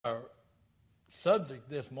Our subject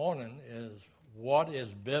this morning is what is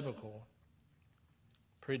biblical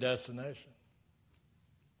predestination?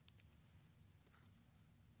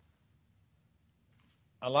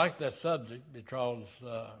 I like that subject because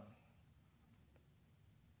a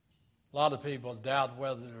lot of people doubt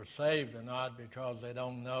whether they're saved or not because they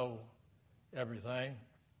don't know everything.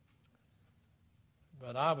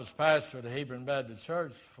 But I was pastor of the Hebron Baptist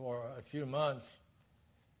Church for a few months,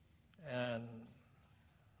 and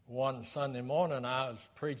one Sunday morning I was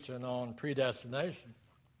preaching on predestination.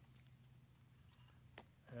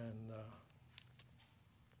 And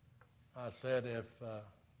I said, if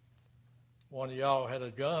one of y'all had a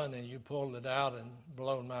gun and you pulled it out and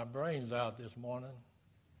blown my brains out this morning,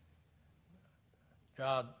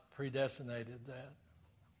 God predestinated that.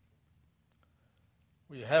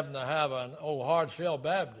 We happen to have an old hard-shell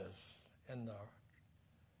Baptist in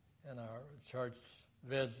our church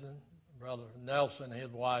visiting. Brother Nelson and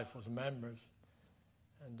his wife was members,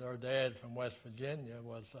 and their dad from West Virginia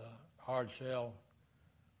was a hard-shell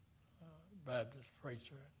Baptist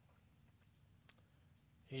preacher.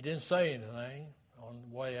 He didn't say anything. On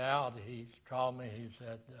the way out, he called me. He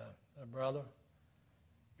said, brother,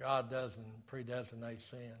 God doesn't predestinate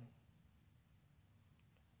sin.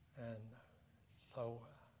 And so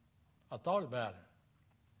I thought about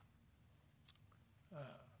it.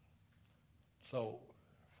 So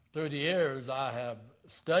through the years, I have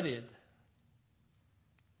studied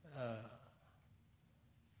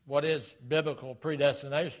what is biblical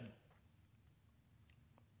predestination.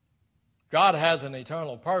 God has an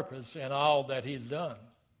eternal purpose in all that He's done.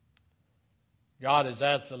 God is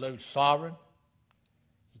absolute sovereign.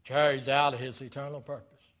 He carries out His eternal purpose.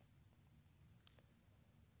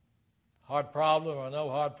 Hard problem or no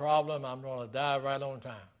hard problem, I'm going to die right on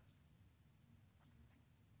time.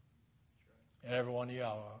 Every one of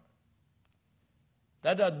y'all are.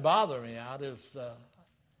 That doesn't bother me. I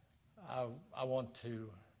want to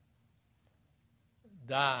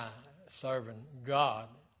die serving God.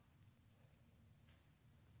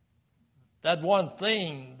 That one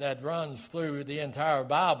thing that runs through the entire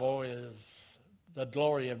Bible is the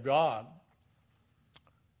glory of God.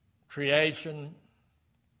 Creation,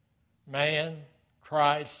 man,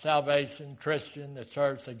 Christ, salvation, Christian, the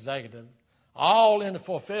church, executive, all in the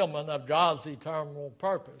fulfillment of God's eternal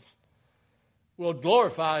purpose, will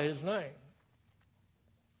glorify His name.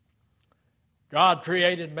 God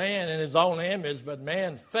created man in His own image, but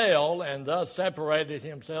man fell and thus separated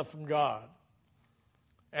himself from God.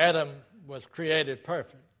 Adam was created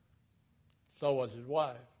perfect. So was his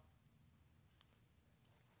wife.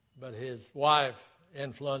 But his wife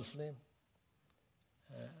influenced him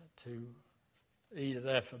to eat of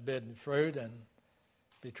that forbidden fruit, and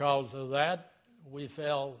because of that, we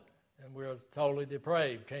fell and we were totally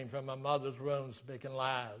depraved. Came from our mother's womb speaking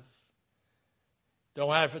lies.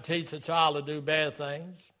 Don't have to teach a child to do bad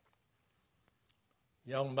things.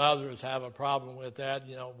 Young mothers have a problem with that.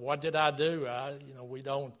 What did I do? We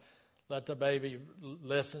don't let the baby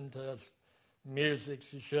listen to music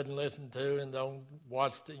she shouldn't listen to, and don't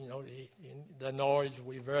watch the noise.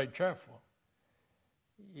 We're very careful.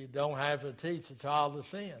 You don't have to teach a child to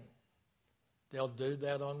sin. They'll do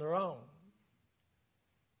that on their own.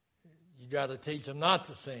 You got to teach them not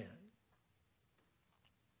to sin.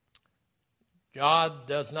 God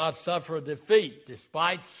does not suffer defeat.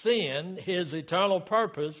 Despite sin, His eternal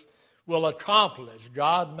purpose will accomplish.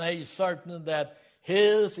 God made certain that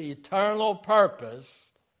His eternal purpose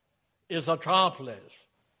is accomplished.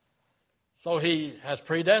 So He has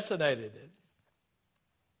predestinated it.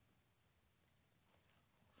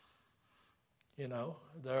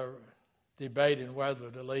 They're debating whether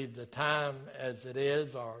to leave the time as it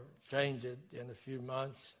is or change it in a few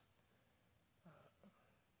months.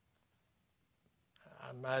 I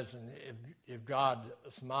imagine if God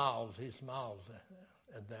smiles, He smiles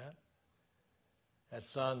at that. That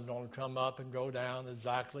sun's going to come up and go down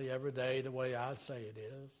exactly every day the way I say it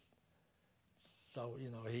is. So,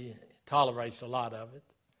 He tolerates a lot of it.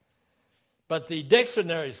 But the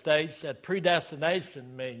dictionary states that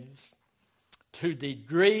predestination means to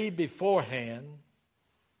degree beforehand.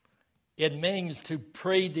 It means to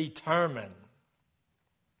predetermine.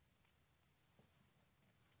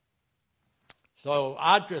 So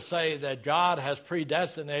I just say that God has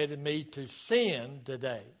predestinated me to sin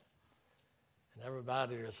today. And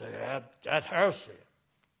everybody will say, that's heresy.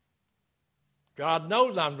 God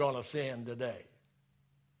knows I'm going to sin today.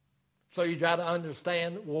 So you got to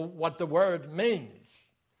understand what the word means.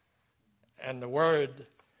 And the word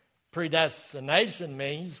predestination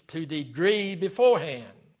means to degree beforehand.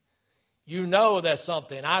 You know that's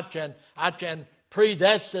something. I can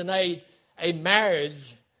predestinate a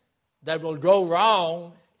marriage that will go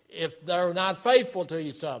wrong if they're not faithful to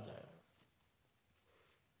each other.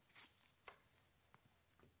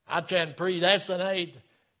 I can predestinate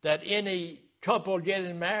that any couple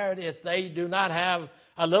getting married, if they do not have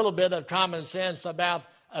a little bit of common sense about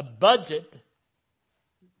a budget,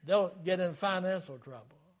 they'll get in financial trouble.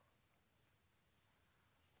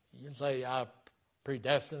 You can say, I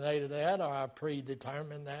predestinated that or I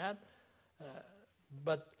predetermined that.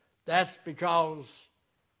 But that's because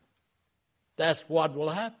that's what will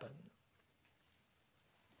happen.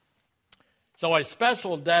 So a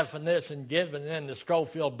special definition given in the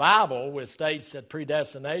Scofield Bible, which states that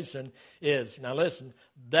predestination is, now listen,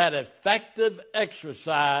 that effective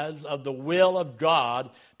exercise of the will of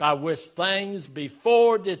God by which things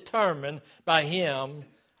before determined by Him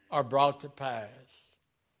are brought to pass.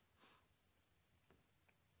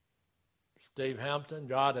 Steve Hampton,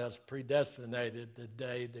 God has predestinated the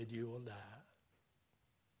day that you will die.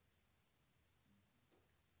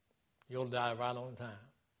 You'll die right on time.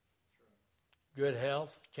 Good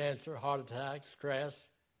health, cancer, heart attack, stress,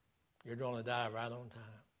 you're going to die right on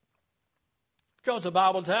time. Because the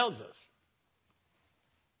Bible tells us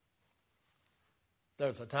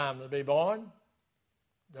there's a time to be born,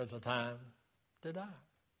 there's a time to die.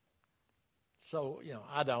 So,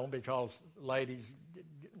 I don't, because ladies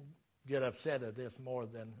get upset at this more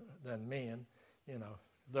than men.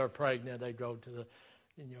 They're pregnant, they go to the,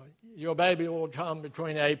 your baby will come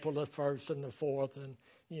between April the 1st and the 4th, and,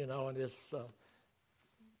 and it's,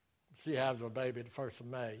 she has her baby the 1st of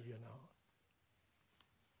May,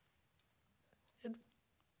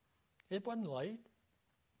 It wasn't late.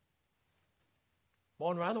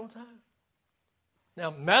 Born right on time.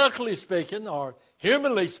 Now, medically speaking, or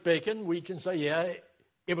humanly speaking, we can say, yeah,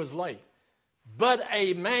 it was late. But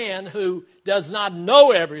a man who does not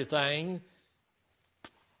know everything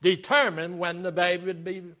determined when the baby would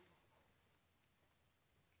be.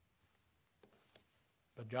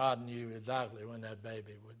 But God knew exactly when that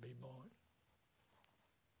baby would be born.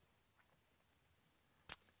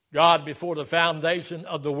 God, before the foundation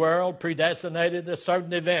of the world, predestinated that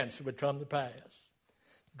certain events would come to pass.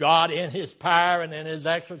 God, in His power and in His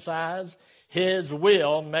exercise, His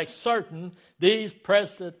will makes certain these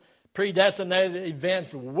predestinated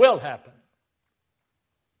events will happen.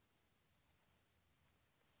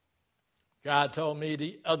 God told me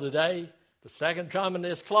the other day, the second coming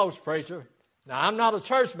is close, preacher. Now, I'm not a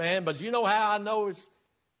church man, but you know how I know it's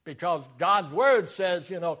because God's Word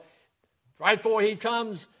says, right before He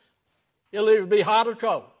comes, it'll either be hot or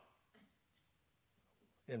cold.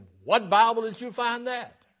 In what Bible did you find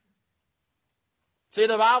that? See,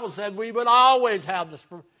 the Bible said we would always have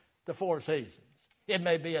the 4 seasons. It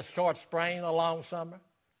may be a short spring, a long summer,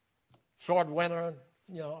 short winter,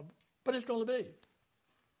 but it's going to be.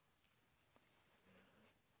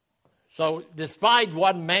 So despite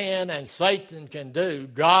what man and Satan can do,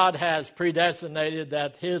 God has predestinated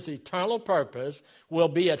that His eternal purpose will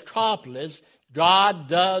be accomplished. God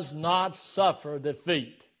does not suffer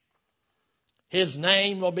defeat. His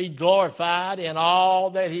name will be glorified in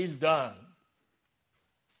all that He's done.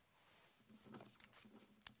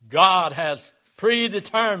 God has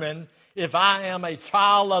predetermined, if I am a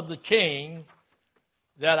child of the King,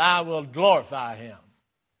 that I will glorify Him.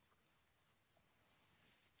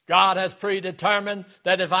 God has predetermined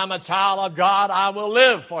that if I'm a child of God, I will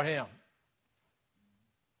live for Him.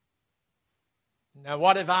 Now,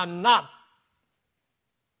 what if I'm not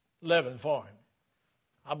living for Him?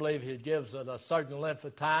 I believe He gives us a certain length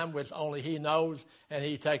of time, which only He knows, and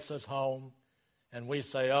He takes us home, and we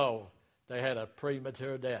say, oh, they had a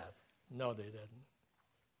premature death. No, they didn't.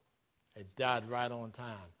 They died right on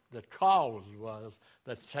time. The cause was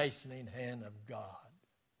the chastening hand of God.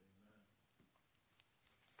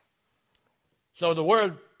 So the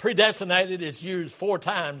word predestinated is used 4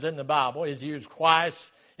 times in the Bible. It's used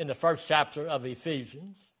twice in the 1st chapter of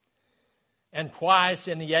Ephesians and twice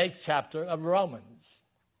in the 8th chapter of Romans.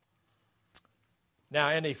 Now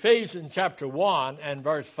in Ephesians chapter 1 and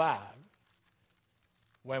verse 5,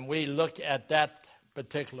 when we look at that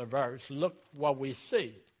particular verse, look what we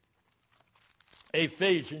see.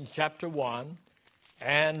 Ephesians chapter 1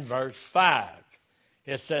 and verse 5.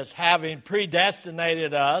 It says, having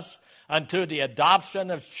predestinated us unto the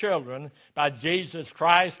adoption of children by Jesus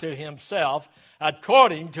Christ to Himself,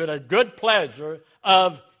 according to the good pleasure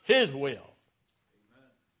of His will. Amen.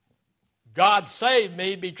 God saved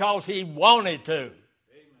me because He wanted to. Amen.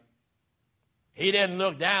 He didn't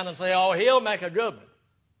look down and say, oh, He'll make a good one.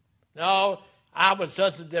 No, I was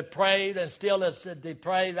just as depraved and still as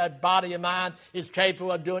depraved. That body of mine is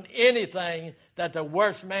capable of doing anything that the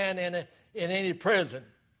worst man in any prison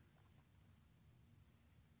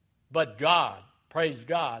But God, praise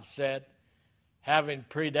God, said, having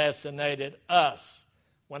predestinated us.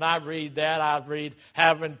 When I read that, I read,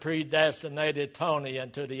 having predestinated Tony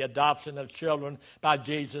into the adoption of children by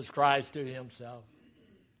Jesus Christ to himself,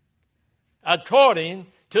 according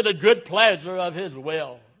to the good pleasure of his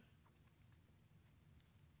will.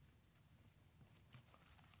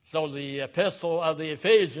 So the epistle of the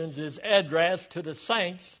Ephesians is addressed to the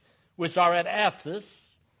saints which are at Ephesus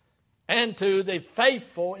and to the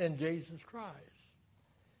faithful in Jesus Christ.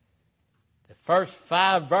 The first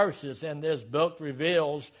 5 verses in this book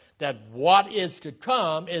reveals that what is to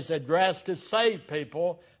come is addressed to saved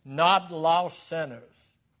people, not lost sinners.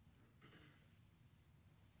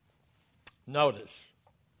 Notice,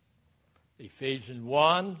 Ephesians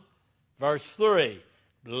 1, verse 3.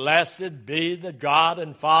 Blessed be the God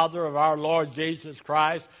and Father of our Lord Jesus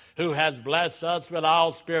Christ, who has blessed us with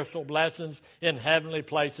all spiritual blessings in heavenly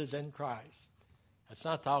places in Christ. That's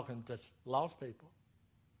not talking to lost people.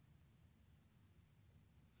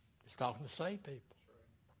 It's talking to saved people.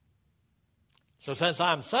 So since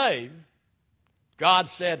I'm saved, God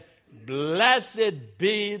said, blessed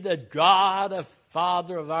be the God and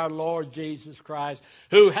Father of our Lord Jesus Christ,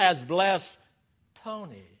 who has blessed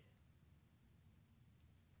Tony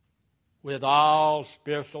with all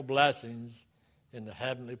spiritual blessings in the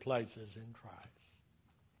heavenly places in Christ.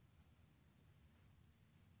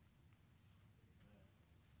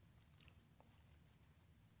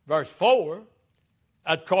 Verse 4,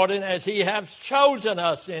 according as he hath chosen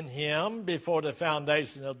us in him before the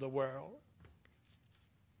foundation of the world.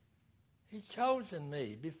 He's chosen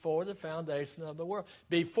me before the foundation of the world.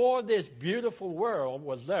 Before this beautiful world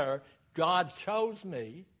was there, God chose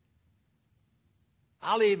me.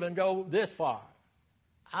 I'll even go this far.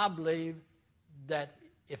 I believe that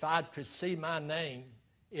if I could see my name,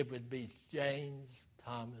 it would be James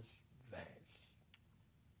Thomas Vance.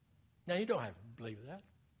 Now, you don't have to believe that.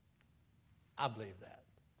 I believe that.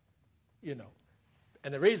 You know.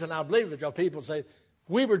 And the reason I believe it is because people say,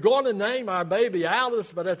 we were going to name our baby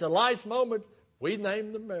Alice, but at the last moment, we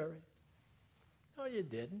named them Mary. No, you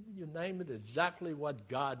didn't. You named it exactly what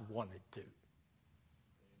God wanted to.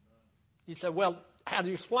 You said, well, how do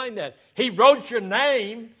you explain that? He wrote your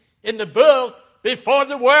name in the book before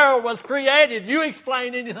the world was created. You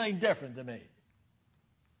explain anything different to me.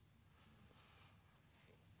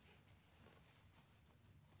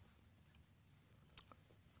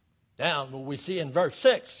 Now, we see in verse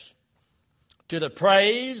 6, to the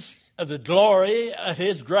praise of the glory of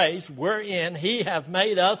his grace, wherein he hath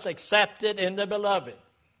made us accepted in the beloved.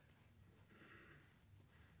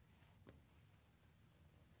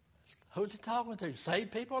 Who's he talking to?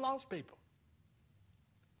 Saved people or lost people?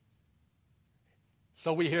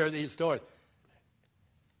 So we hear these stories.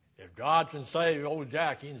 If God can save old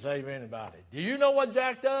Jack, he can save anybody. Do you know what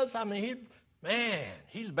Jack does? I mean,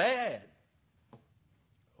 he's bad.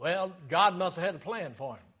 Well, God must have had a plan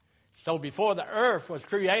for him. So before the earth was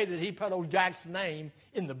created, he put old Jack's name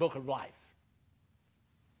in the book of life.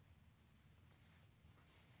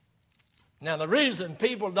 Now, the reason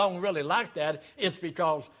people don't really like that is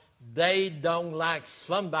because they don't like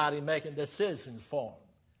somebody making decisions for them.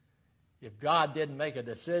 If God didn't make a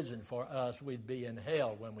decision for us, we'd be in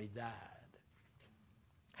hell when we died.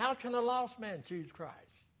 How can a lost man choose Christ?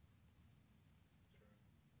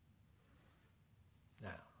 Now,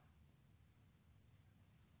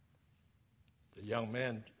 the young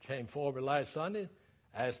man came forward last Sunday,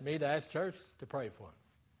 asked me to ask church to pray for him.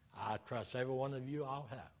 I trust every one of you all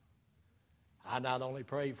have. I not only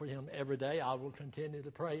pray for him every day, I will continue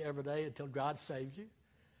to pray every day until God saves you.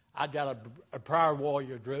 I've got a prayer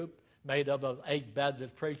warrior group made up of 8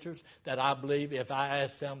 Baptist preachers that I believe if I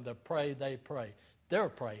ask them to pray, they pray. They're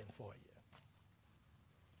praying for you.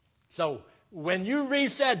 So when you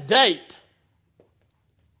reach that date,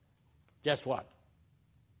 guess what?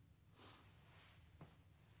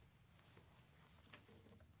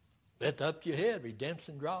 Lift up your head,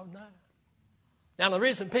 redemption draws nigh. Now, the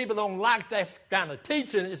reason people don't like that kind of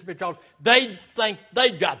teaching is because they think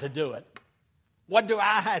they've got to do it. What do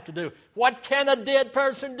I have to do? What can a dead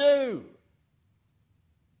person do?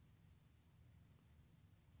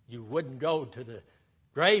 You wouldn't go to the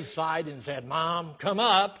graveside and say, Mom, come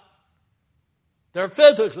up. They're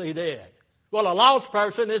physically dead. Well, a lost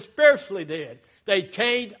person is spiritually dead. They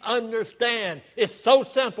can't understand. It's so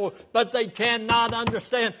simple, but they cannot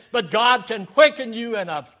understand. But God can quicken you in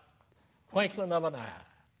a twinkling of an eye.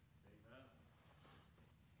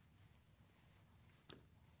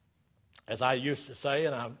 As I used to say,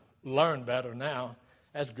 and I've learned better now,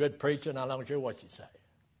 that's good preaching. I don't care what you say.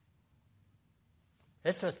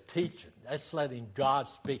 It's just teaching. That's letting God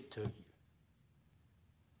speak to you.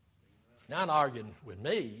 Not arguing with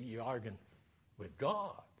me, you're arguing with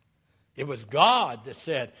God. It was God that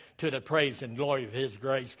said, to the praise and glory of his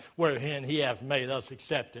grace, wherein he hath made us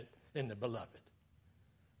accepted in the beloved.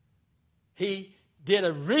 He did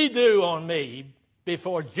a redo on me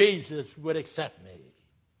before Jesus would accept me.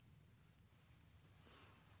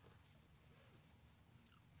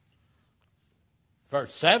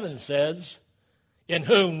 Verse 7 says, in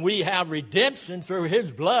whom we have redemption through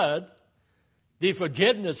his blood, the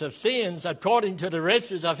forgiveness of sins according to the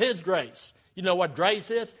riches of his grace. You know what grace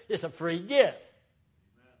is? It's a free gift.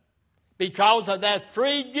 Because of that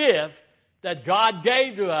free gift that God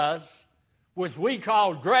gave to us, which we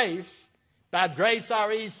call grace, by grace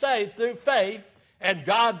are ye saved through faith, and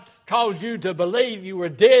God caused you to believe you were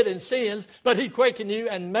dead in sins, but he quickened you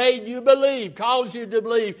and made you believe, caused you to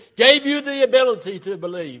believe, gave you the ability to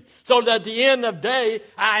believe, so that at the end of the day,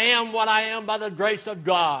 I am what I am by the grace of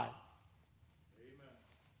God.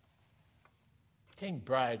 Can't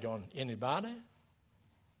brag on anybody.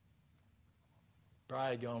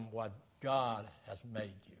 Brag on what God has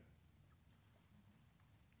made you.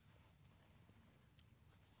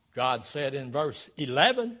 God said in verse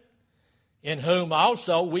 11, in whom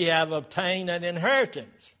also we have obtained an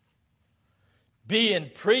inheritance,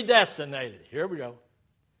 being predestinated. Here we go.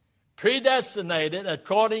 Predestinated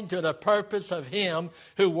according to the purpose of him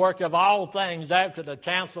who worketh all things after the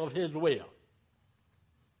counsel of his will.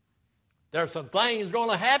 There's some things going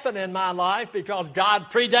to happen in my life because God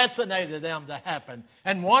predestinated them to happen.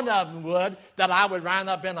 And one of them would, that I would wind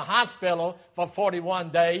up in a hospital for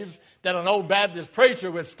 41 days, that an old Baptist preacher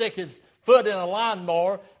would stick his foot in a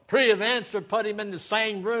lawnmower, pre-events would put him in the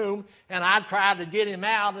same room, and I tried to get him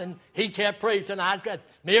out, and he kept preaching.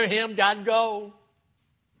 Me or him got to go.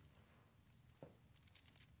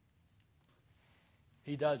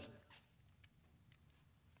 He doesn't.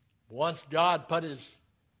 Once God put his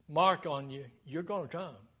mark on you, you're going to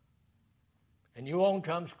come. And you won't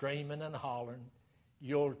come screaming and hollering.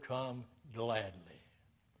 You'll come gladly.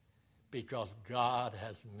 Because God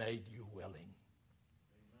has made you willing.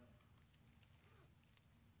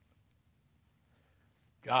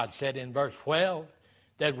 God said in verse 12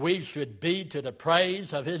 that we should be to the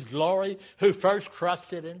praise of his glory who first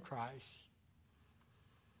trusted in Christ.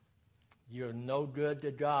 You're no good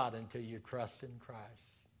to God until you trust in Christ.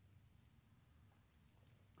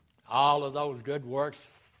 All of those good works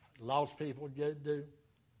lost people do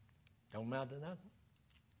don't amount to nothing.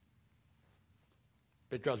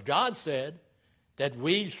 Because God said that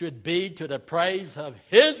we should be to the praise of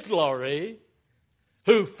his glory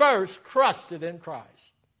who first trusted in Christ.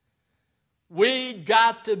 We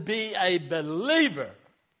got to be a believer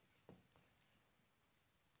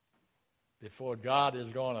before God is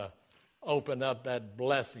going to open up that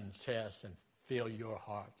blessing chest and fill your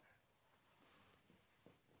heart.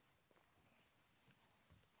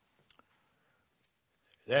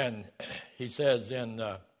 Then he says in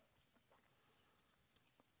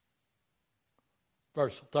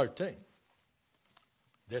verse 13,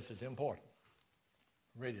 this is important.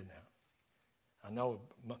 Read it now. I know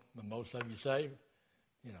most of you say,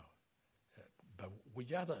 but we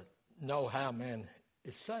got to know how man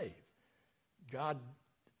is saved. God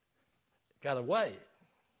got a way.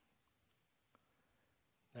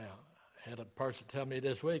 Now, I had a person tell me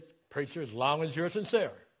this week, preacher, as long as you're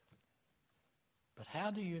sincere. But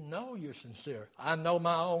how do you know you're sincere? I know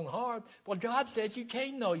my own heart. Well, God says you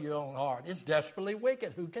can't know your own heart. It's desperately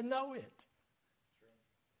wicked. Who can know it?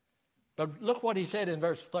 But look what he said in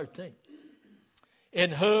verse 13.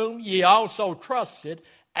 In whom ye also trusted,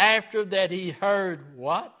 after that he heard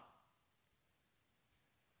what?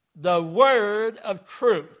 The word of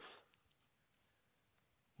truth.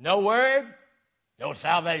 No word, no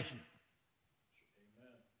salvation.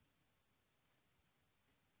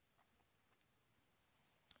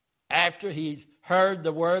 After he heard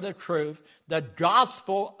the word of truth, the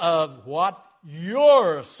gospel of what?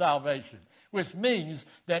 Your salvation. Which means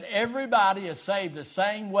that everybody is saved the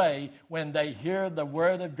same way when they hear the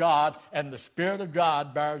word of God and the Spirit of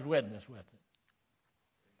God bears witness with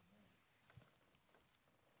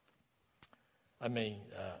it.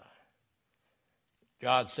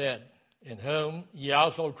 God said, in whom ye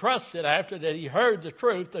also trusted after that he heard the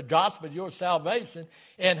truth, the gospel of your salvation,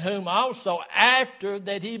 in whom also after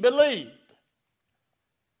that he believed,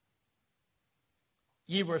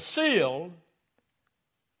 ye were sealed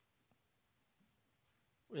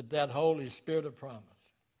with that Holy Spirit of promise.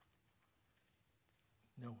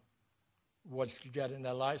 What you got in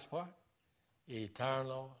that last part?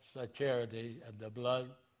 Eternal security of the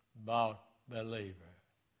blood-bought believer.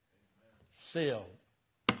 Sealed.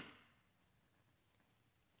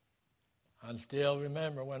 I still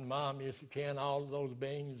remember when Mom used to can all of those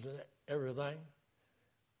beans and everything.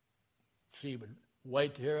 She would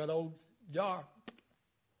wait to hear an old jar.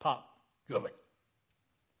 Pop, give it.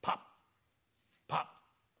 Pop, pop.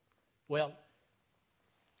 Well,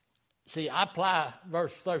 see, I apply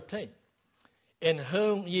verse 13. In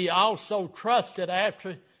whom ye also trusted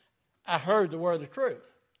after I heard the word of truth.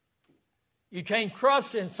 You can't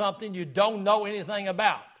trust in something you don't know anything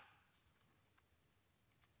about.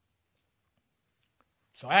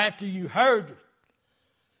 So after you heard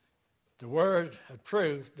the word of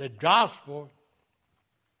truth, the gospel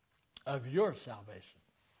of your salvation.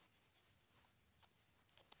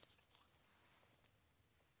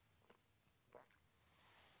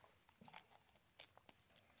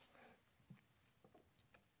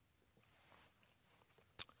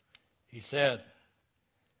 He said,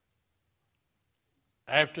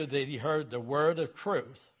 after that he heard the word of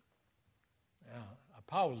truth. Now, I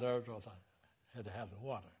paused there because I had to have the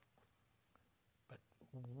water. But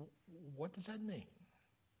what does that mean?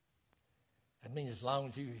 That means as long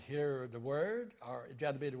as you hear the word, or it's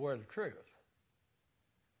got to be the word of truth.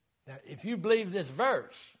 Now, if you believe this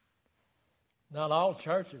verse, not all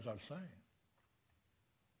churches are the same.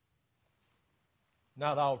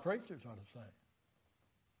 Not all preachers are the same.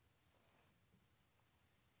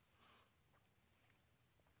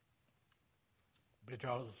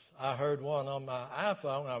 Because I heard one on my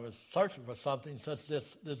iPhone. I was searching for something such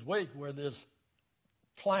this week where this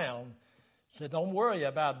clown said, don't worry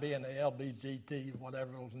about being an LBGT,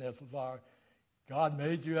 whatever those initials are. God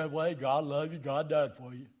made you that way. God loves you. God died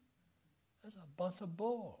for you. That's a bunch of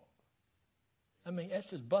bull. I mean,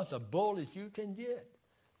 that's as bunch of bull as you can get.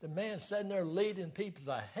 The man sitting there leading people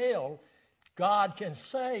to hell. God can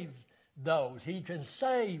save those. He can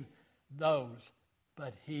save those.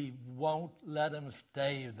 But he won't let them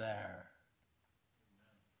stay there.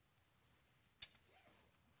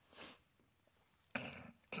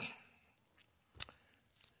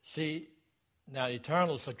 See, now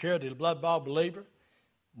eternal security, the blood-bought believer,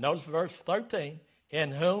 notice verse 13,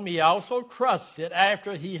 in whom he also trusted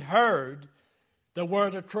after he heard the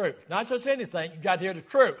word of truth. Not just anything, you got to hear the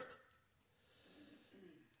truth.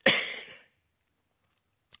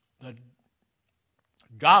 The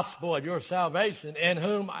gospel of your salvation, in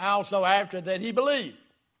whom also after that he believed.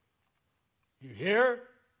 You hear,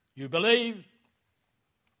 you believe,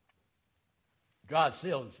 God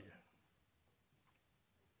seals you.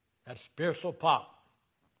 That spiritual pop.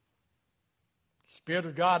 Spirit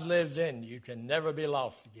of God lives in you. You can never be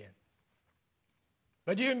lost again.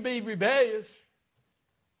 But you can be rebellious,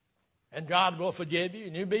 and God will forgive you.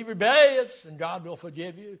 And you can be rebellious, and God will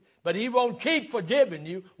forgive you. But he won't keep forgiving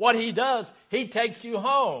you. What he does, he takes you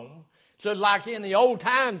home. So like in the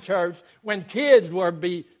old-time church, when kids were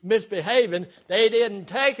misbehaving, they didn't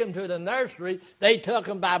take them to the nursery. They took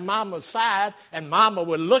them by mama's side, and mama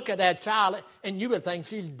would look at that child, and you would think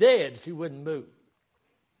she's dead. She wouldn't move.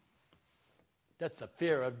 That's the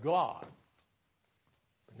fear of God.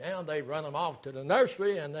 But now they run them off to the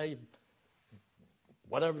nursery, and they,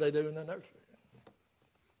 whatever they do in the nursery.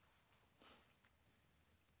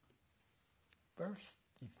 Verse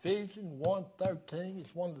Ephesians 1:13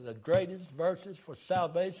 is one of the greatest verses for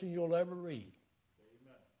salvation you'll ever read.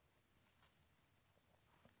 Amen.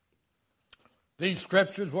 These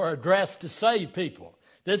scriptures were addressed to save people.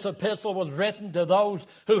 This epistle was written to those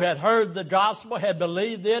who had heard the gospel, had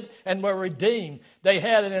believed it, and were redeemed. They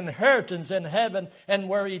had an inheritance in heaven and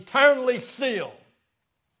were eternally sealed.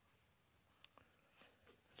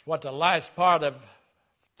 It's what the last part of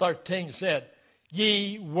 13 said.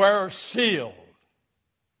 Ye were sealed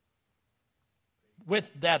with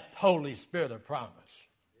that Holy Spirit of promise.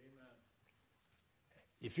 Amen.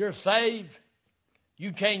 If you're saved,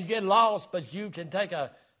 you can't get lost, but you can take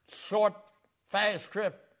a short, fast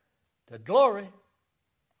trip to glory.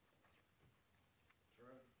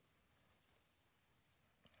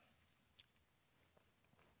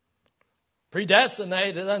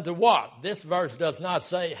 Predestinated unto what? This verse does not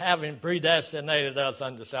say having predestinated us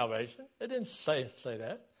unto salvation. It didn't say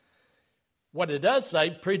that. What it does say,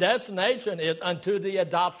 predestination is unto the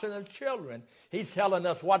adoption of children. He's telling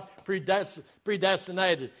us what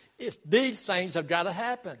predestinated. These things have got to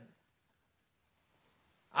happen.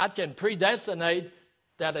 I can predestinate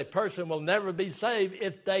that a person will never be saved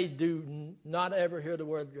if they do not ever hear the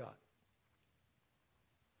word of God.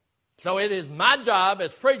 So it is my job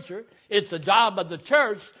as preacher, it's the job of the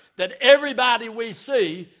church, that everybody we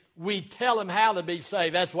see, we tell them how to be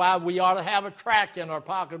saved. That's why we ought to have a tract in our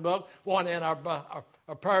pocketbook, one in our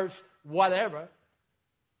purse, whatever.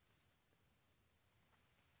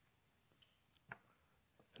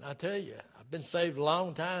 And I tell you, I've been saved a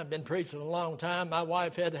long time, been preaching a long time. My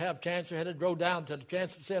wife had to have cancer, had to go down to the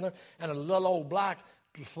cancer center, and a little old black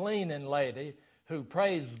cleaning lady who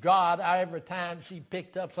praised God every time she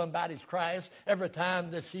picked up somebody's Christ, every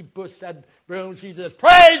time that she pushed that broom, she says,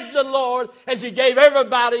 praise the Lord, and she gave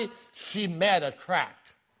everybody she met a tract.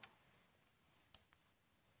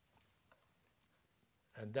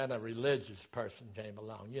 And then a religious person came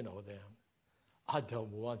along, you know them. I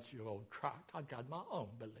don't want your old tract. I got my own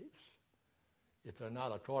beliefs. If they're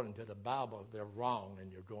not according to the Bible, they're wrong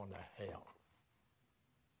and you're going to hell.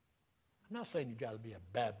 I'm not saying you got to be a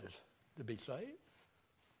Baptist to be saved.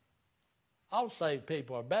 All saved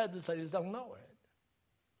people are Baptists, they just don't know it.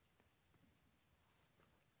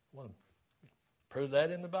 Want to prove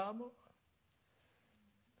that in the Bible?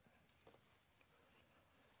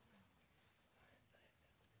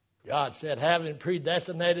 God said, having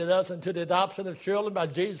predestinated us into the adoption of children by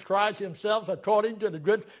Jesus Christ himself according to the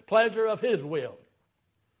good pleasure of his will.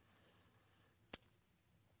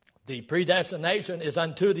 The predestination is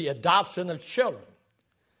unto the adoption of children.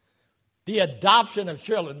 The adoption of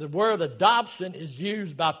children. The word adoption is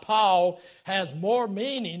used by Paul has more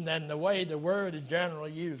meaning than the way the word is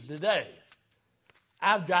generally used today.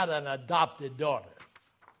 I've got an adopted daughter.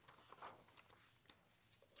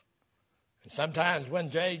 And sometimes when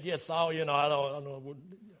Jay gets all, I don't know,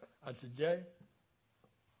 I said, Jay,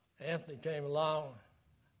 Anthony came along.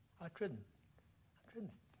 I couldn't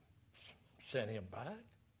send him back.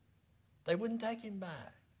 They wouldn't take him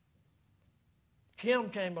back. Kim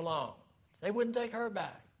came along. They wouldn't take her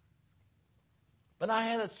back. But I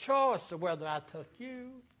had a choice of whether I took you.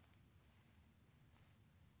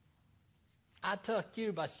 I took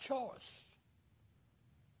you by choice.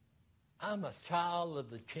 I'm a child of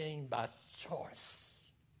the King by choice.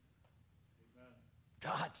 Amen.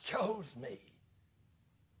 God chose me.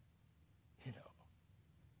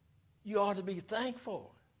 You ought to be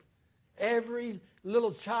thankful. Every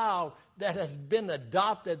little child that has been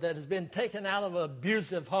adopted, that has been taken out of an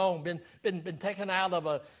abusive home, been taken out of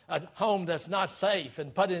a home that's not safe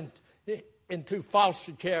and put into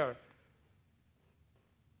foster care,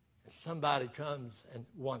 and somebody comes and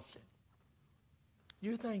wants it.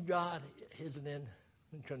 You think God isn't in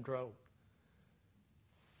control?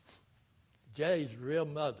 Jay's real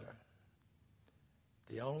mother,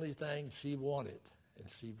 the only thing she wanted, and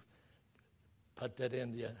she put that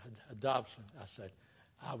in the adoption, I said,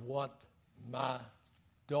 I want my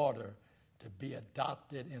daughter to be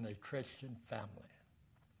adopted in a Christian family.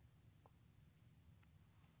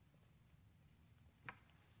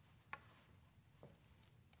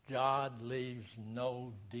 God leaves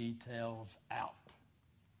no details out.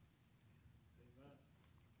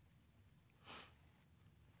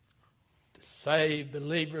 The saved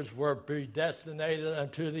believers were predestinated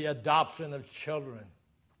unto the adoption of children.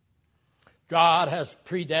 God has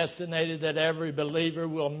predestinated that every believer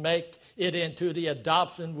will make it into the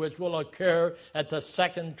adoption which will occur at the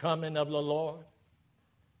second coming of the Lord.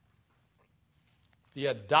 The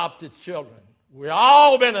adopted children. We've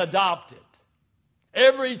all been adopted.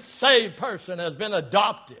 Every saved person has been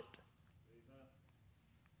adopted.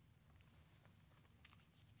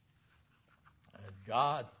 And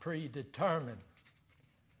God predetermined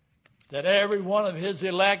that every one of his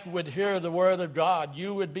elect would hear the word of God.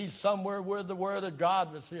 You would be somewhere where the word of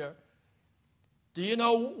God was here. Do you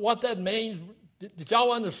know what that means? Did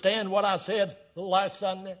y'all understand what I said last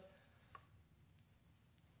Sunday?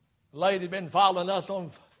 A lady been following us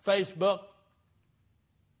on Facebook.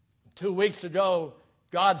 2 weeks ago,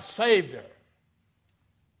 God saved her.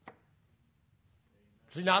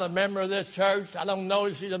 She's not a member of this church. I don't know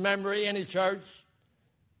if she's a member of any church.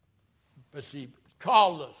 But she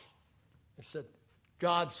called us. He said,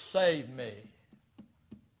 God saved me.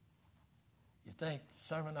 You think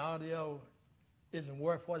sermon audio isn't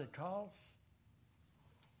worth what it costs?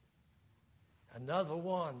 Another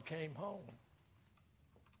one came home.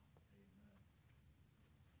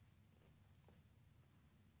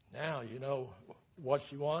 Now you know what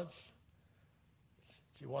she wants.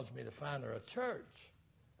 She wants me to find her a church.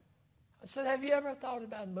 I said, have you ever thought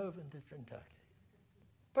about moving to Kentucky?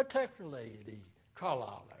 Particularly the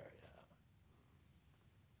Carlisle area.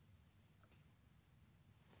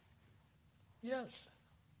 Yes,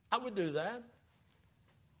 I would do that.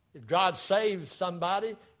 If God saves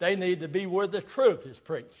somebody, they need to be where the truth is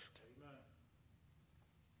preached. Amen.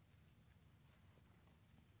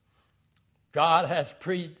 God has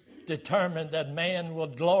predetermined that man will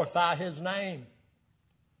glorify his name.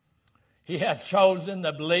 He has chosen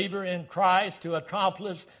the believer in Christ to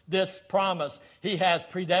accomplish this promise. He has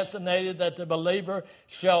predestinated that the believer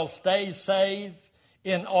shall stay saved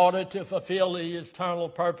in order to fulfill the eternal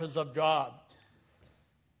purpose of God.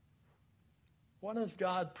 What has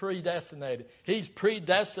God predestinated? He's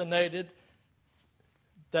predestinated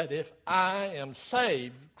that if I am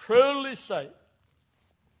saved, truly saved,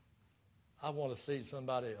 I want to see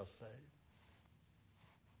somebody else saved.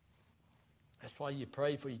 That's why you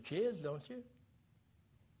pray for your kids, don't you?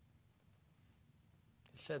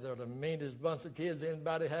 He said they're the meanest bunch of kids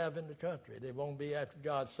anybody have in the country. They won't be after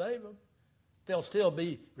God save them. They'll still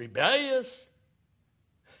be rebellious.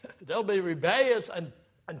 They'll be rebellious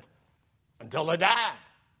until they die.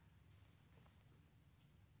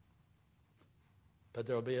 But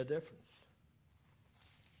there'll be a difference.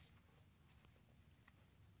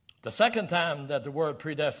 The second time that the word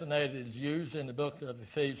predestinated is used in the book of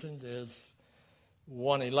Ephesians is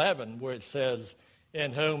 1:11, where it says,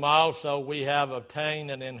 in whom also we have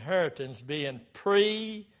obtained an inheritance, being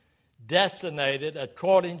predestinated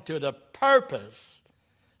according to the purpose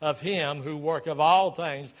of him who worketh all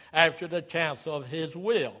things after the counsel of his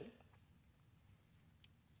will.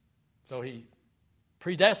 So he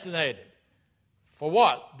predestinated. For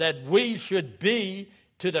what? That we should be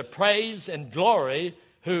to the praise and glory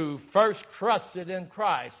who first trusted in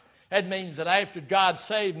Christ. That means that after God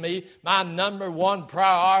saved me, my number one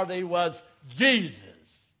priority was Jesus.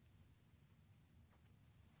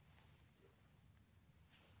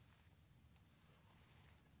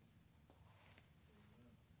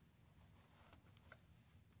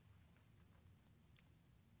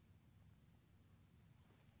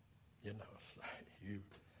 You know,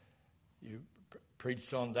 you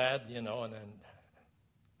preached on that, you know, and then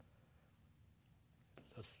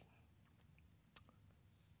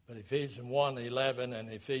but Ephesians 1:11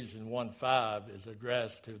 and Ephesians 1:5 is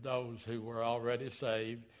addressed to those who were already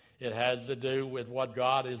saved. It has to do with what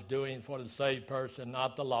God is doing for the saved person,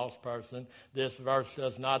 not the lost person. This verse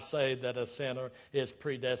does not say that a sinner is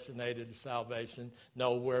predestinated to salvation.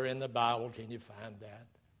 Nowhere in the Bible can you find that.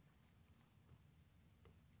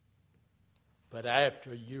 But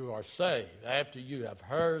after you are saved, after you have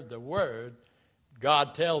heard the word,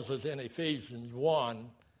 God tells us in Ephesians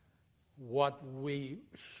 1 what we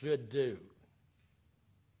should do.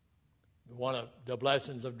 You want the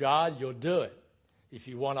blessings of God, you'll do it. If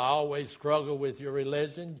you want to always struggle with your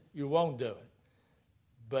religion, you won't do it.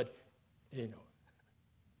 But, you know,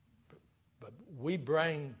 but we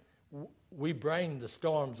bring the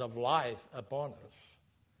storms of life upon us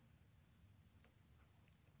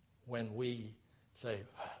when we say,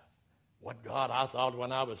 what God, I thought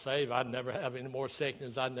when I was saved I'd never have any more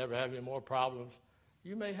sickness, I'd never have any more problems.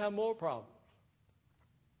 You may have more problems.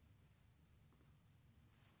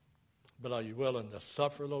 But are you willing to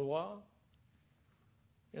suffer a little while?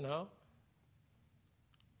 You know?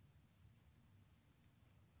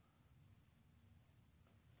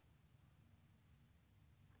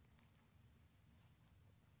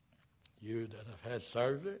 You that have had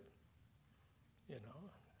surgery, you know.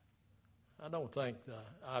 I don't think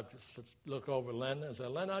I just look over Linda and say,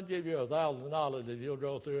 Linda, I'll give you $1,000 if you'll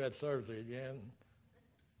go through that surgery again.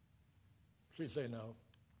 She'd say no.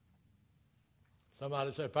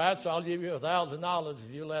 Somebody said, Pastor, I'll give you $1,000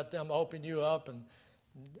 if you let them open you up and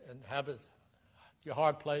have your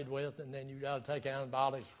heart played with, and then you got to take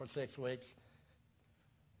antibiotics for 6 weeks.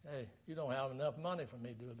 Hey, you don't have enough money for me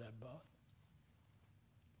to do that, bud.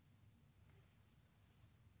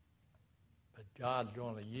 But God's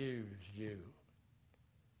going to use you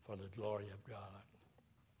for the glory of God.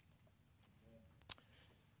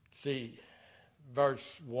 See,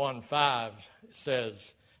 verse 1:5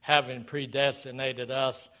 says, having predestinated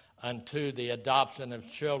us unto the adoption of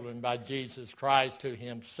children by Jesus Christ to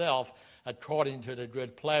himself, according to the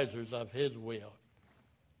good pleasures of his will.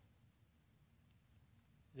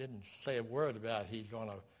 Didn't say a word about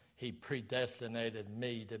he predestinated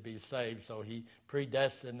me to be saved, so he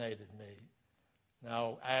predestinated me.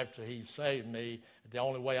 Now, after he saved me, the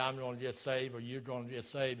only way I'm going to get saved or you're going to get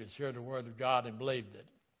saved is hear the word of God and believed it.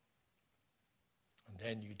 And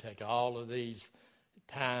then you take all of these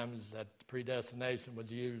times that predestination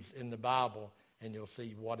was used in the Bible, and you'll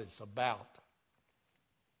see what it's about.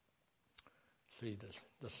 See,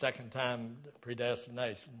 the second time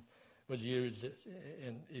predestination was used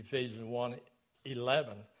in Ephesians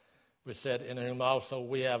 1:11, which said, in whom also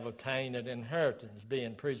we have obtained an inheritance,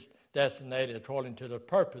 being predestinated according to the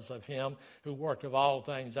purpose of him who worketh all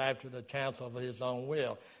things after the counsel of his own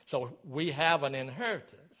will. So we have an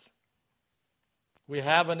inheritance. We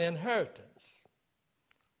have an inheritance.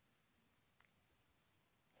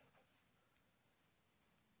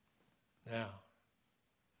 Now,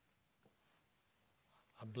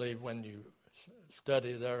 I believe when you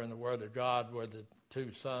study there in the Word of God where the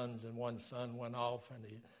two sons and one son went off and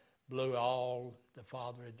he blew all the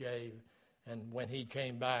Father gave, and when he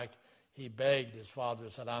came back, he begged his father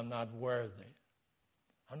and said, I'm not worthy.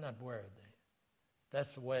 I'm not worthy.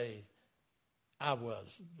 That's the way I was.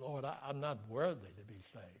 Lord, I'm not worthy to be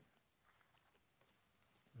saved.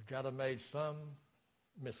 We've got to have made some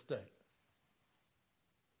mistake.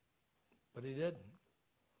 But he didn't.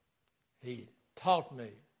 He taught me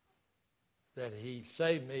that he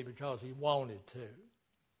saved me because he wanted to.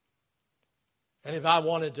 And if I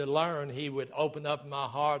wanted to learn, he would open up my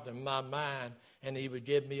heart and my mind, and he would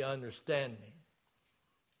give me understanding.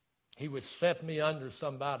 He would set me under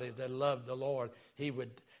somebody that loved the Lord. He would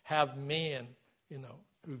have men,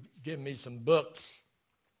 who give me some books.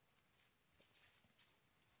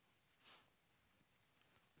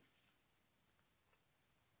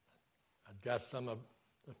 I've got some of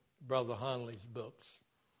Brother Hunley's books.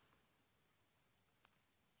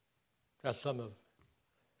 Got some of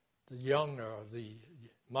the younger of the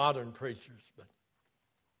modern preachers, but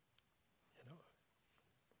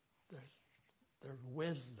there's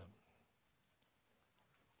wisdom.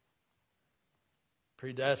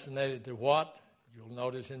 Predestinated to what? You'll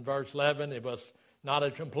notice in verse 11, it was not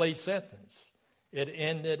a complete sentence. It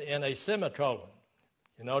ended in a semicolon.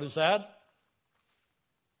 You notice that?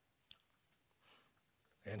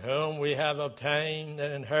 In whom we have obtained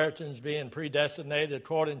an inheritance, being predestinated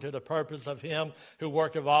according to the purpose of him who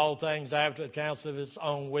worketh all things after the counsel of his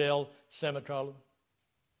own will, semicolon.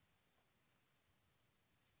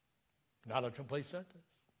 Not a complete sentence.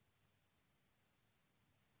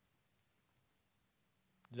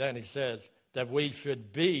 Then he says that we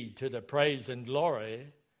should be to the praise and glory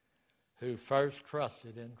who first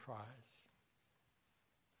trusted in Christ.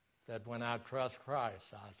 That when I trust Christ,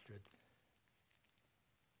 I should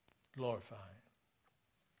glorify him.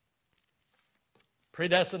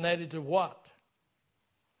 Predestinated to what?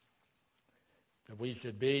 That we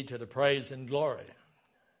should be to the praise and glory.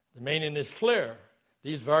 The meaning is clear.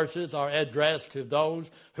 These verses are addressed to those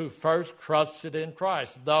who first trusted in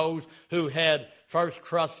Christ. Those who had first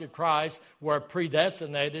trusted Christ were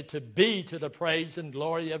predestinated to be to the praise and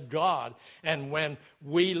glory of God. And when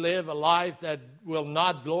we live a life that will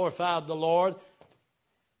not glorify the Lord,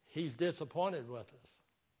 he's disappointed with us.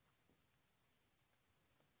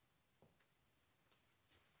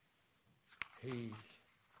 He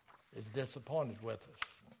is disappointed with us.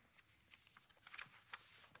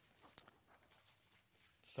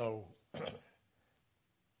 So,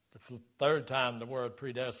 the third time the word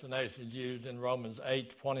predestination is used in Romans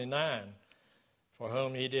 8:29. For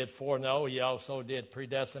whom he did foreknow, he also did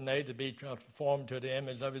predestinate to be conformed to the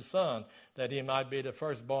image of his Son, that he might be the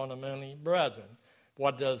firstborn of many brethren.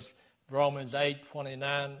 What does Romans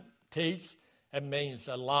 8:29 teach? It means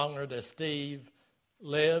the longer that Steve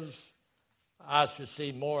lives, I should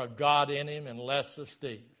see more of God in him and less of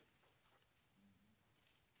Steve.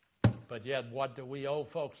 But yet, what do we old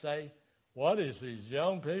folks say? What is these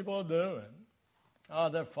young people doing? Oh,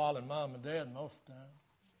 they're following mom and dad most of the time.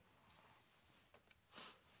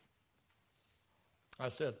 I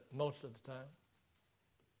said most of the time.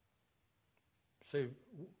 See,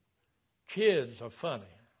 kids are funny.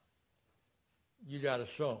 You got to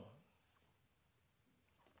show them.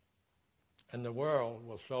 And the world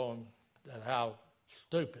will show them that how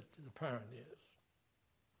stupid the parent is.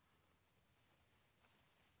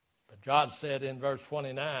 But God said in verse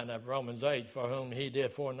 29 of Romans 8, for whom he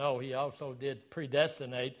did foreknow, he also did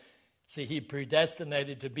predestinate. See, he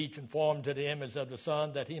predestinated to be conformed to the image of the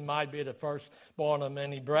Son, that he might be the firstborn of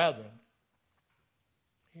many brethren.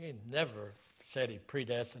 He never said he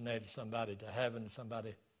predestinated somebody to heaven,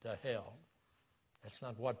 somebody to hell. That's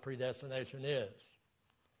not what predestination is.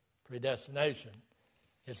 Predestination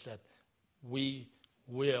is that we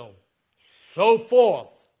will show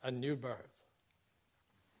forth a new birth.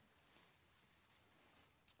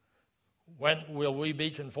 When will we be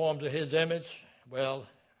conformed to his image? Well,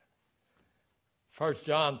 1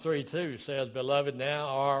 John 3:2 says, Beloved, now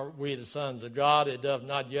are we the sons of God. It doth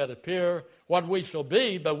not yet appear what we shall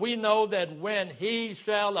be, but we know that when he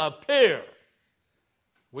shall appear,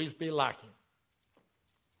 we shall be like him.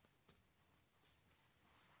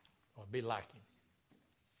 Or be like him.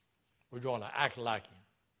 We're going to act like him.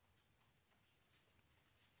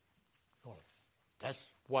 That's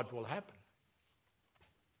what will happen.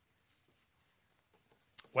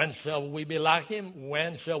 When shall we be like him?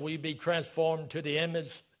 When shall we be transformed to the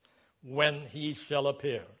image? When he shall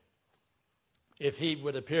appear. If he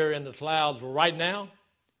would appear in the clouds right now,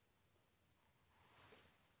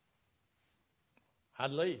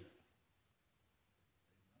 I'd leave.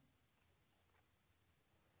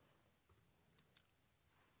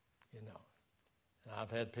 I've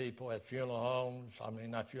had people at funeral homes,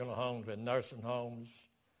 not funeral homes, but nursing homes,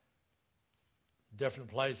 different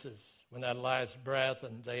places, when that last breath,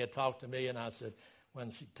 and they had talked to me, and I said,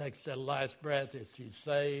 when she takes that last breath, if she's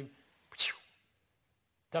saved,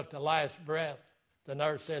 took the last breath, the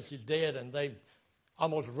nurse says she's dead, and they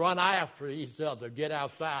almost run after each other, get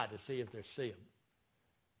outside to see if they see him.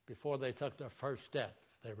 Before they took their first step,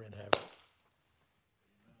 they were in heaven.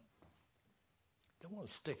 Don't want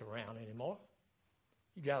to stick around anymore.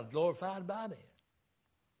 You got a glorified body.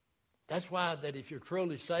 That's why that if you're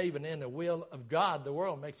truly saved and in the will of God, the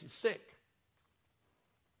world makes you sick.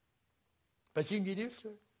 But you can get used to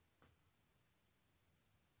it.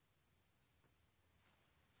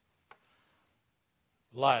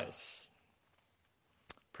 Last,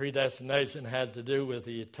 predestination has to do with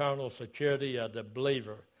the eternal security of the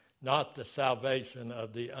believer, not the salvation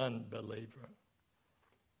of the unbeliever.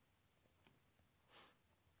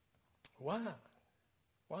 Why?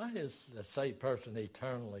 Why is the saved person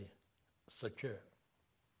eternally secure?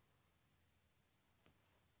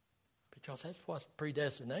 Because that's what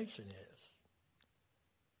predestination is.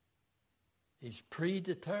 He's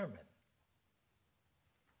predetermined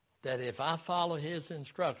that if I follow his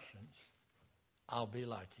instructions, I'll be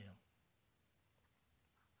like him.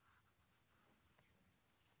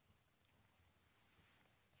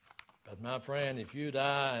 But my friend, if you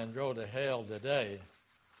die and go to hell today,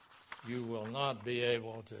 you will not be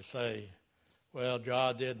able to say, well,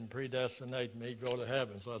 God didn't predestinate me to go to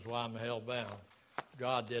heaven, so that's why I'm hell-bound.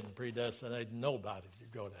 God didn't predestinate nobody to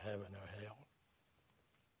go to heaven or hell.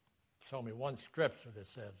 Show me one scripture that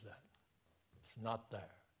says that. It's not there.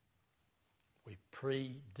 We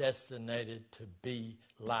predestinated to be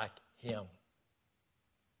like him.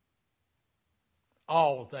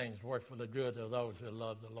 All things work for the good of those who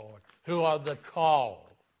love the Lord, who are the called.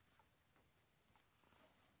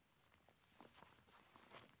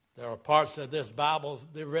 There are parts of this Bible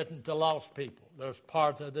that are written to lost people. There's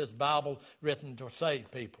parts of this Bible written to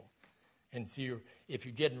saved people. And if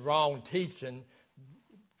you're getting wrong teaching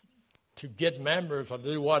to get members or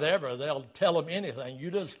do whatever, they'll tell them anything.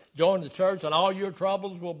 You just join the church and all your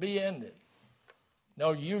troubles will be ended.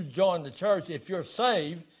 No, you join the church if you're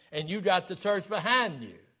saved and you got the church behind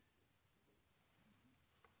you.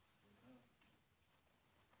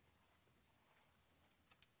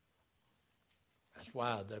 That's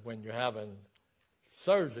why that when you're having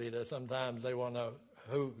surgery, that sometimes they want to know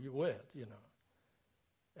who you're with, you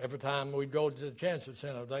know. Every time we go to the Cancer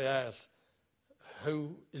Center, they ask,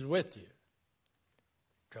 who is with you?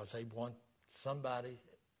 Because they want somebody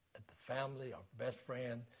at the family or best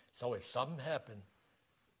friend, so if something happened,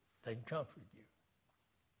 they can comfort you.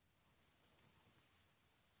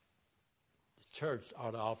 The church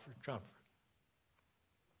ought to offer comfort.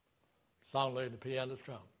 Song leader, the piano,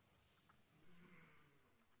 strum.